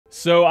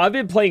So I've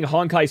been playing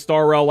Honkai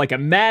Star Rail like a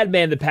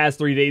madman the past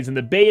 3 days in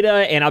the beta,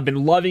 and I've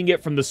been loving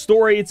it from the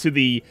story to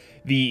the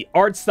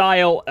art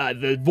style,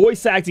 the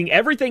voice acting.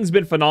 Everything's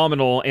been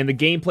phenomenal, and the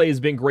gameplay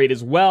has been great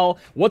as well.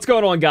 What's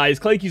going on,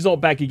 guys?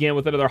 ClayQZult back again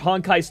with another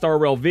Honkai Star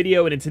Rail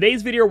video, and in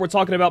today's video, we're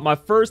talking about my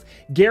first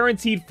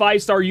guaranteed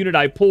 5-star unit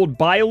I pulled,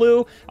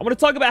 Bailu. I'm going to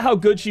talk about how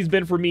good she's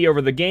been for me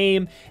over the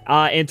game,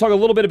 and talk a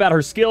little bit about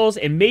her skills,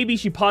 and maybe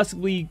she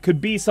possibly could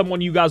be someone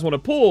you guys want to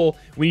pull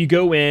when you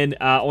go in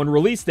on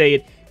release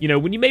date. You know,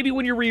 when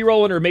you're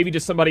re-rolling, or maybe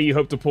just somebody you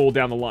hope to pull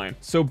down the line.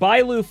 So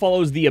Bailu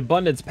follows the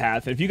abundance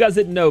path, and if you guys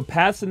didn't know,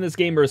 paths in this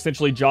game are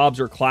essentially jobs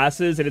or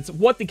classes, and it's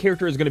what the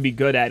character is going to be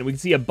good at. And we can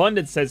see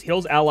abundance says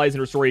heals allies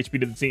and restore HP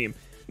to the team,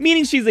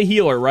 meaning she's a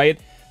healer, right?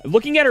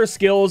 Looking at her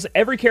skills,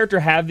 every character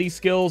have these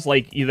skills.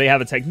 Like, they have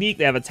a technique,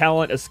 they have a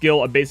talent, a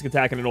skill, a basic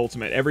attack, and an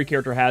ultimate. Every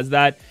character has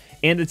that.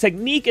 And the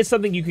technique is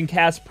something you can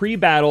cast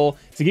pre-battle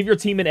to give your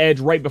team an edge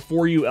right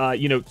before you,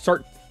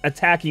 start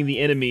attacking the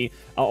enemy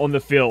on the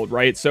field,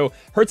 right? So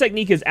her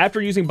technique is, after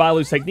using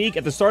Bailu's technique,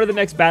 at the start of the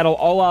next battle,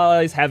 all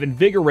allies have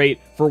Invigorate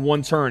for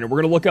 1 turn. And we're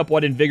going to look up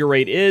what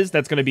Invigorate is.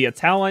 That's going to be a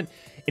talent.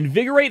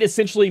 Invigorate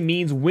essentially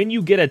means when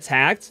you get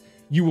attacked,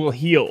 you will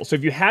heal. So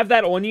if you have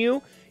that on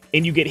you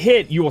and you get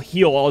hit, you will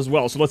heal as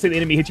well. So let's say the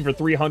enemy hits you for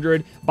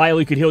 300,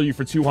 Bailu could heal you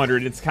for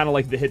 200. It's kind of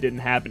like the hit didn't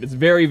happen. It's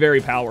very,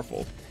 very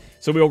powerful.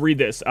 So we'll read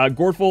this.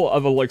 Gourdful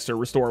of Elixir,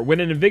 restore. When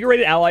an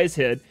invigorated ally is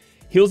hit,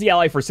 heals the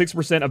ally for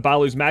 6% of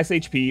Bailu's max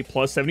HP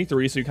plus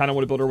 73, so you kind of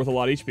want to build her with a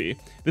lot of HP.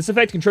 This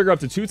effect can trigger up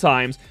to 2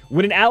 times.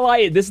 When an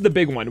ally, this is the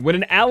big one, when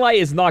an ally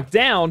is knocked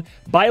down,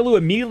 Bailu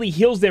immediately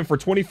heals them for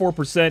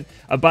 24%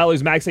 of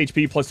Bailu's max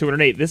HP plus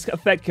 208. This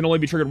effect can only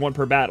be triggered 1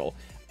 per battle.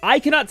 I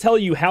cannot tell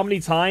you how many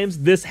times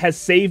this has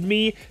saved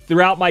me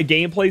throughout my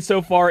gameplay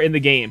so far in the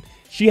game.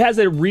 She has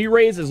a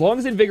re-raise. As long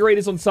as Invigorate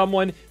is on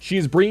someone, she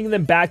is bringing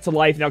them back to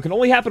life. Now, it can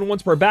only happen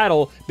once per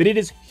battle, but it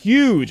is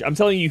huge. I'm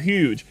telling you,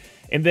 huge.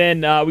 And then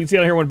we can see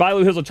on here, when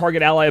Bailu heals a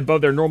target ally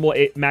above their normal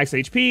max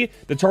HP,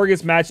 the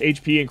target's match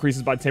HP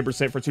increases by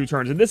 10% for 2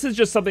 turns. And this is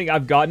just something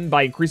I've gotten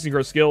by increasing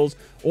her skills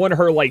on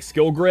her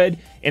skill grid,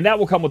 and that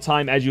will come with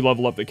time as you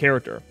level up the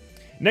character.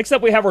 Next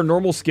up, we have our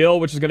normal skill,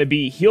 which is going to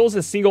be heals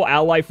a single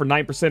ally for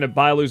 9% of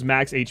Bailu's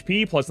max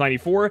HP plus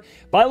 94.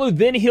 Bailu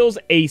then heals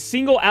a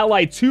single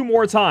ally 2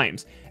 more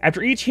times.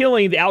 After each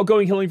healing, the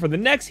outgoing healing for the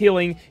next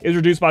healing is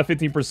reduced by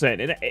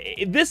 15%.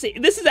 And this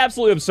is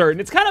absolutely absurd. And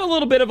it's kind of a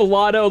little bit of a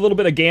lotto, a little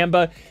bit of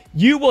gamba.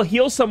 You will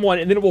heal someone,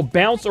 and then it will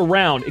bounce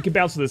around. It can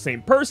bounce to the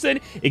same person.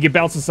 It can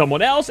bounce to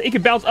someone else. It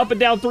can bounce up and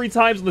down 3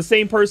 times on the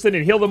same person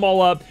and heal them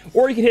all up.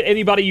 Or you can hit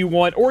anybody you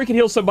want. Or you can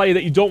heal somebody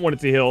that you don't want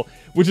it to heal,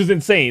 which is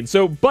insane.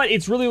 So, but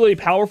it's really, really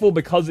powerful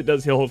because it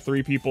does heal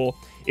 3 people.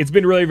 It's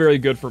been really, very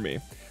good for me.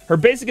 Her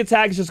basic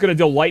attack is just going to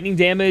deal lightning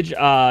damage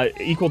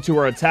equal to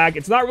her attack.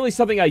 It's not really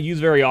something I use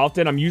very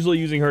often. I'm usually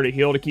using her to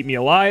heal to keep me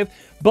alive,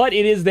 but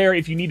it is there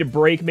if you need to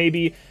break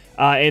maybe,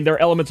 and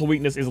their elemental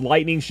weakness is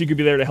lightning. She could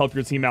be there to help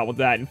your team out with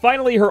that. And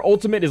finally, her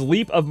ultimate is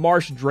Leap of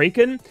Marsh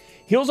Draken.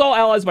 Heals all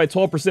allies by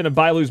 12% of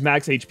Bailu's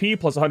max HP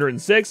plus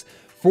 106.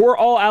 For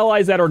all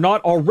allies that are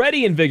not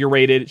already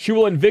invigorated, she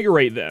will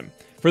invigorate them.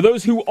 For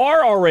those who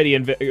are already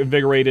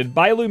invigorated,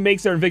 Bailu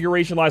makes their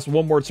invigoration last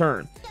 1 more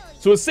turn.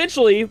 So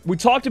essentially, we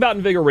talked about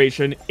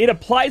invigoration. It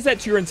applies that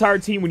to your entire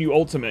team when you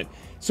ultimate.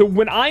 So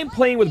when I'm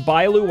playing with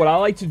Bailu, what I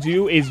like to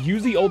do is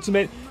use the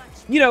ultimate.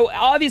 You know,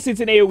 obviously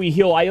it's an AoE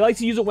heal. I like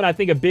to use it when I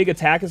think a big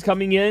attack is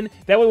coming in.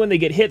 That way when they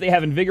get hit, they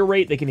have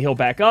invigorate, they can heal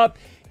back up.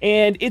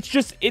 And it's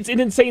an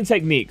insane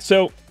technique.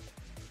 So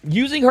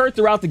using her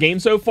throughout the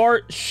game so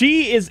far,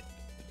 she is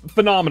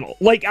phenomenal.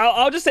 Like,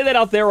 I'll just say that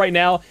out there right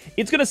now.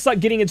 It's gonna suck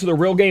getting into the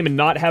real game and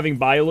not having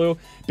Bailu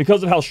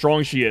because of how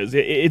strong she is.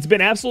 It's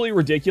been absolutely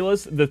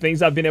ridiculous, the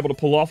things I've been able to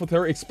pull off with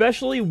her,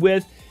 especially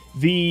with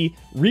the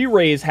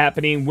re-raise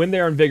happening when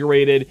they're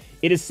invigorated.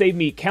 It has saved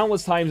me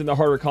countless times in the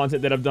harder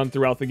content that I've done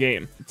throughout the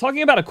game.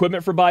 Talking about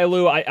equipment for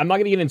Bailu, I'm not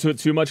going to get into it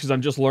too much because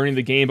I'm just learning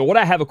the game, but what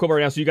I have equipped right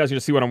now, so you guys can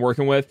just see what I'm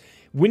working with.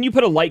 When you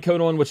put a light coat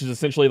on, which is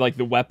essentially like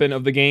the weapon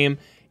of the game,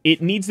 it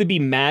needs to be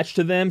matched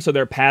to them, so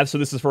their paths, so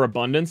this is for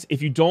abundance.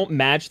 If you don't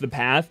match the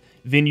path,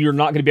 then you're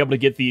not going to be able to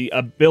get the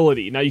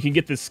ability. Now, you can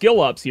get the skill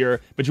ups here,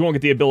 but you won't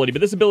get the ability.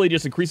 But this ability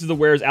just increases the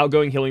wearer's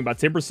outgoing healing by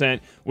 10%.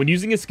 When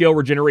using a skill,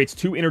 regenerates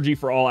 2 energy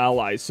for all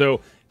allies.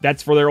 So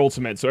that's for their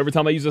ultimate. So every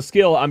time I use a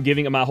skill, I'm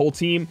giving my whole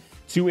team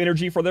 2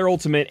 energy for their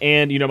ultimate,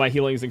 and, you know, my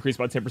healing is increased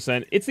by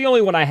 10%. It's the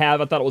only one I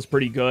have. I thought it was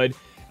pretty good.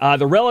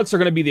 The relics are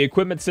going to be the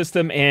equipment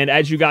system, and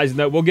as you guys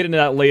know, we'll get into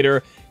that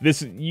later.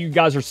 You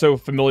guys are so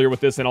familiar with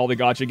this in all the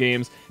gacha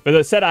games. But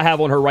the set I have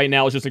on her right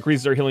now is just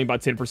increases her healing by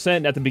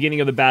 10%. At the beginning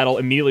of the battle,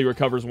 immediately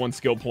recovers 1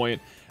 skill point.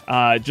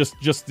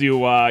 Just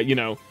to, you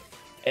know,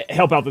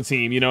 help out the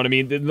team, you know what I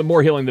mean? The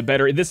more healing, the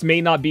better. This may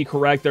not be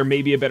correct. There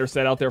may be a better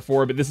set out there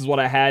for it, but this is what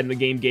I had and the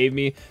game gave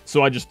me,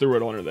 so I just threw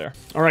it on her there.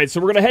 All right, so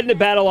we're going to head into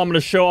battle. I'm going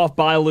to show off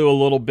Bailu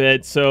a little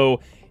bit.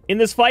 So in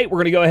this fight, we're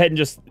going to go ahead and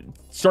just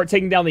start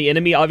taking down the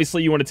enemy.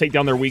 Obviously, you want to take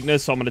down their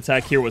weakness, so I'm going to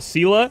attack here with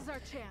Sela.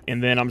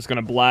 And then I'm just going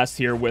to blast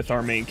here with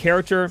our main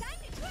character.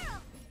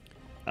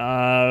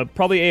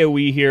 Probably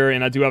AoE here,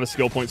 and I do have a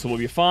skill point, so we'll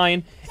be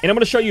fine. And I'm going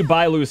to show you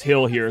Bailu's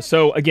heal here.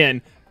 So,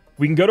 again,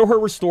 we can go to her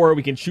restore.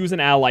 We can choose an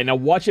ally. Now,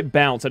 watch it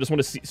bounce. I just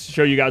want to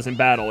show you guys in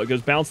battle. It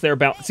goes bounce there,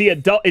 bounce. See,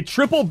 it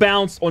triple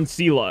bounced on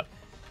Seela.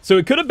 So,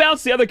 it could have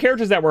bounced the other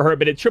characters that were hurt,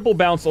 but it triple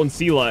bounced on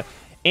Seela.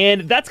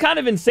 And that's kind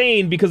of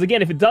insane because,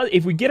 again,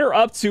 if we get her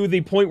up to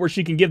the point where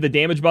she can give the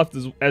damage buff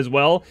as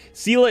well,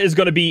 Seela is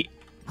going to be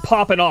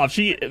popping off.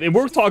 And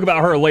we'll talk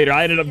about her later.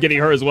 I ended up getting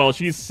her as well.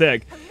 She's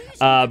sick.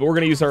 But we're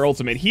going to use her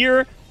ultimate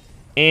here.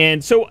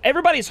 And so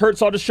everybody's hurt,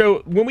 so I'll just show,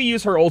 when we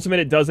use her ultimate,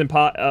 it does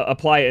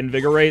apply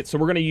Invigorate. So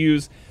we're going to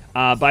use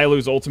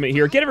Bailu's ultimate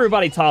here. Get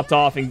everybody topped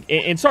off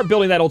and start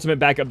building that ultimate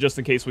back up just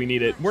in case we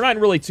need it. We're not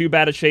in really too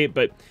bad a shape,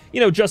 but, you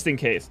know, just in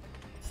case.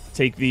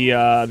 Take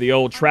the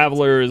old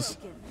Traveler's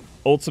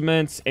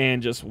ultimates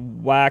and just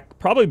whack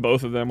probably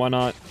both of them. Why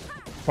not?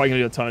 Probably going to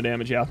do a ton of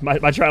damage. Yeah,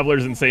 my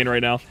Traveler's insane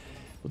right now.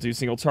 We'll do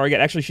single target.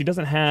 Actually, she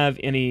doesn't have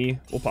any...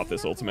 We'll pop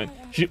this ultimate.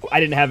 I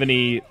didn't have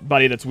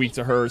anybody that's weak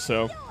to her,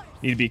 so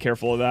need to be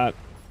careful of that.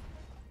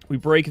 We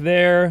break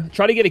there.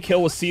 Try to get a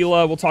kill with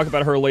Seela. We'll talk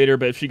about her later,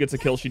 but if she gets a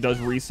kill, she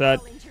does reset,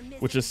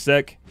 which is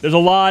sick. There's a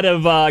lot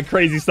of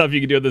crazy stuff you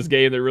can do in this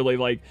game that really,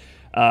 like,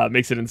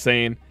 makes it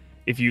insane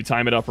if you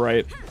time it up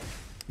right.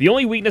 The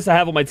only weakness I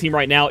have on my team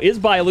right now is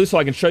Bailu, so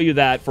I can show you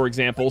that, for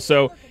example.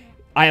 So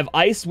I have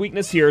Ice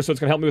weakness here, so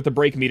it's going to help me with the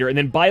break meter, and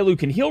then Bailu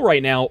can heal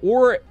right now,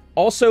 or...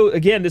 Also,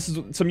 again, this is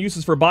some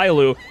uses for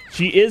Bailu.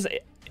 She is,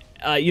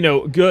 you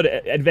know, good,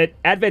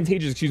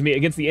 advantageous, excuse me,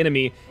 against the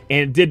enemy,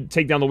 and did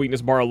take down the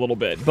weakness bar a little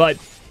bit. But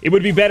it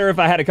would be better if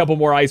I had a couple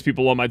more ice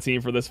people on my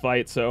team for this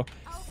fight, so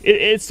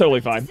it's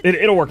totally fine.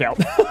 It'll work out.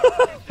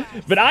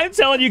 But I'm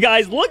telling you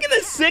guys, look at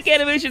this sick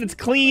animation. It's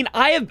clean.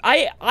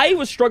 I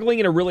was struggling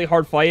in a really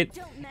hard fight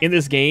in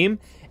this game.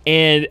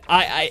 And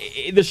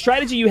the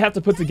strategy you have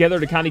to put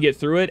together to kind of get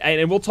through it,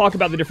 and we'll talk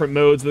about the different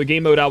modes. The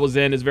game mode I was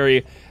in is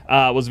very,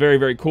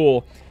 very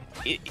cool.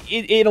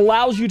 It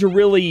allows you to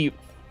really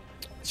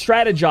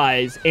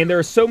strategize, and there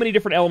are so many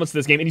different elements to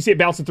this game. And you see it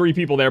bouncing 3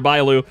 people there.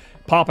 Bailu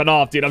popping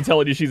off, dude. I'm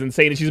telling you, she's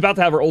insane. And she's about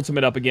to have her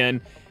ultimate up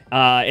again,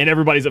 and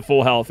everybody's at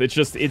full health. It's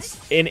just, and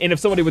if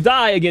somebody would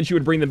die, again, she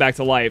would bring them back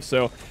to life.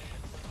 So,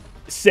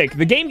 sick.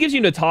 The game gives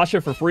you Natasha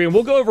for free, and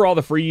we'll go over all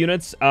the free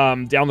units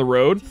down the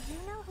road.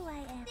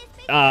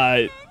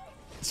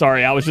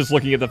 Sorry, I was just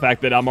looking at the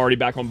fact that I'm already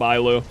back on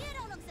Bailu.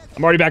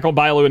 I'm already back on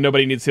Bailu and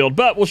nobody needs healed,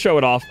 but we'll show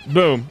it off.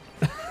 Boom.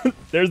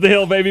 There's the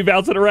hill, baby,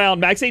 bouncing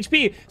around. Max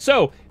HP.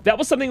 So, that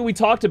was something we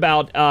talked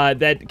about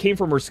that came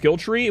from her skill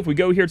tree. If we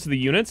go here to the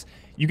units,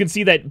 you can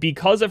see that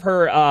because of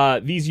her,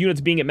 these units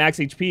being at max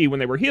HP when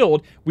they were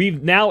healed,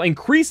 we've now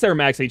increased their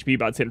max HP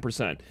by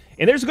 10%.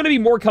 And there's going to be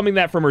more coming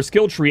that from her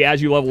skill tree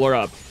as you level her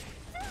up.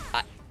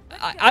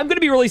 I'm going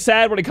to be really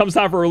sad when it comes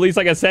time for release,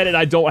 like I said, and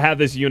I don't have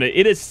this unit.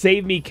 It has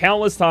saved me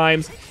countless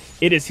times.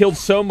 It has healed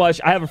so much.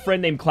 I have a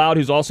friend named Cloud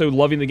who's also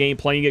loving the game,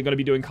 playing it, going to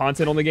be doing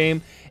content on the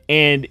game.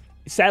 And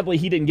sadly,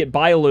 he didn't get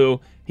Bailu.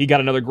 He got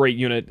another great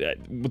unit.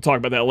 We'll talk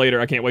about that later.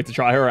 I can't wait to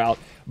try her out.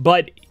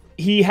 But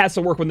he has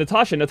to work with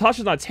Natasha.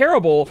 Natasha's not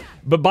terrible,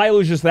 but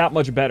Bailu's just that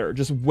much better.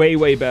 Just way,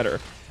 way better.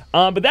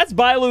 But that's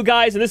Bailu,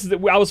 guys, and this is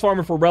I was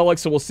farming for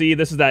relics, so we'll see.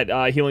 This is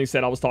that healing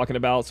set I was talking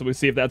about, so we'll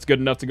see if that's good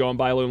enough to go on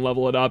Bailu and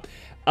level it up.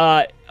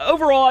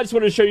 Overall, I just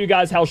wanted to show you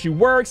guys how she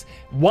works,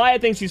 why I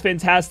think she's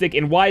fantastic,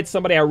 and why it's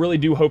somebody I really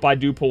do hope I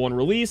do pull on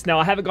release. Now,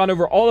 I haven't gone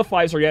over all the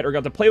 5-star yet or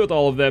got to play with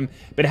all of them,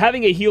 but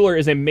having a healer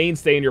is a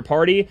mainstay in your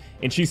party,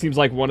 and she seems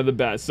like one of the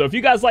best. So if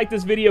you guys like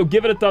this video,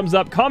 give it a thumbs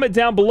up. Comment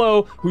down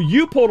below who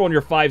you pulled on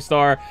your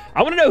 5-star.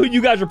 I want to know who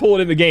you guys are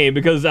pulling in the game,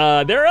 because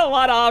there are a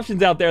lot of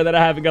options out there that I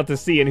haven't got to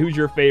see, and who's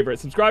your favorite.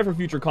 Subscribe for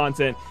future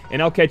content,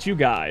 and I'll catch you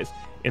guys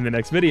in the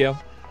next video.